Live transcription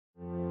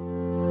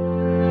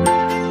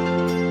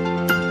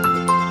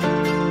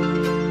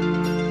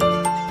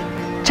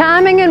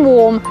Charming and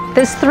warm,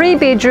 this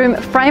 3-bedroom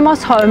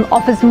Framos home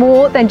offers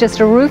more than just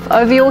a roof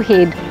over your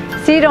head.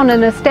 Set on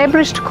an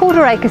established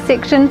quarter-acre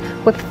section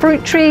with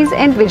fruit trees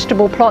and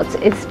vegetable plots,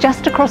 it's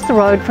just across the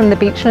road from the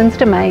Beachlands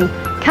domain.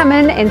 Come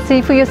in and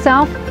see for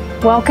yourself.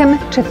 Welcome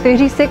to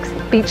 36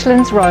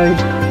 Beachlands Road.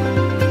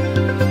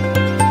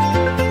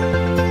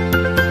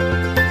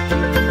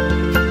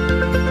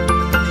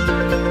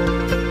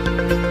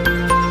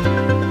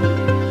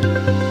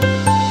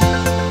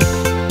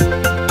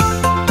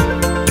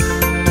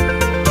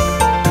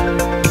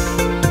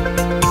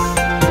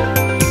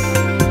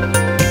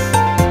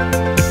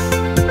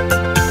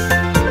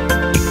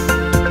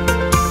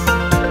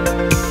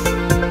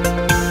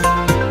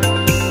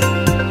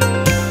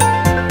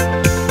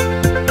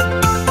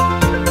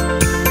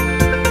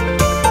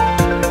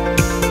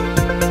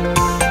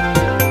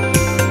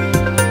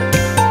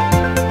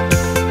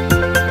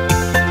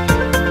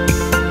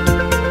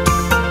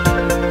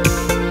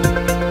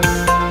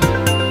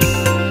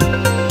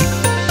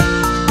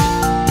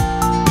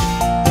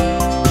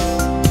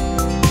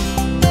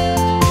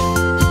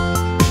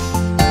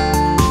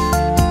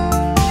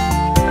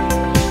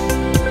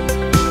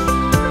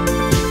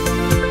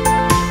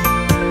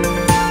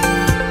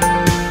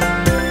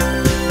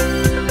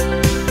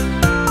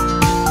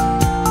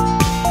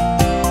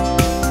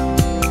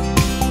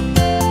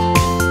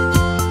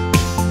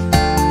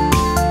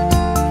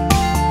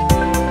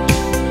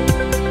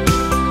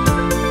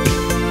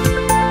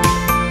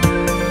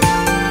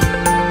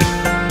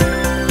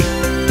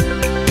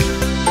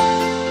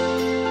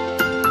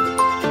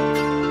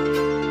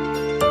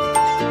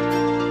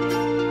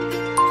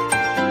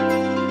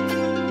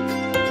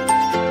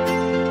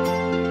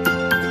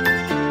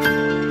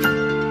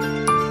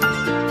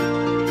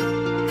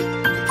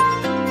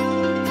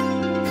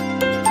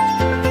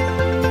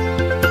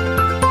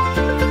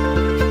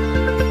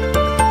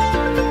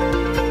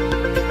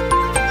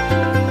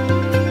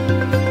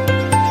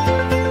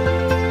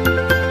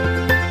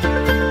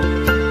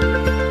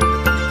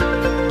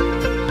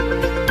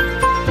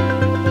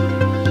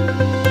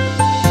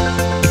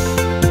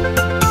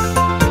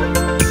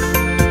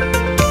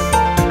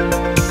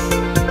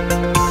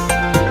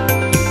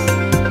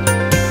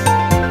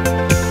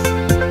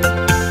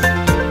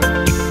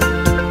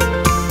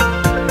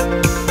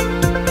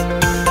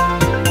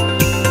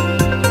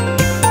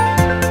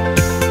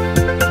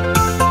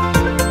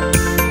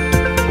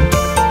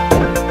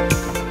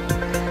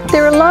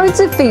 There are loads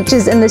of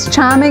features in this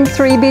charming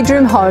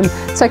 3-bedroom home,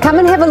 so come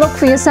and have a look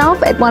for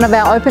yourself at one of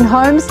our open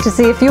homes to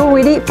see if you're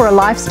ready for a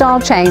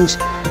lifestyle change.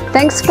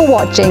 Thanks for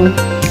watching.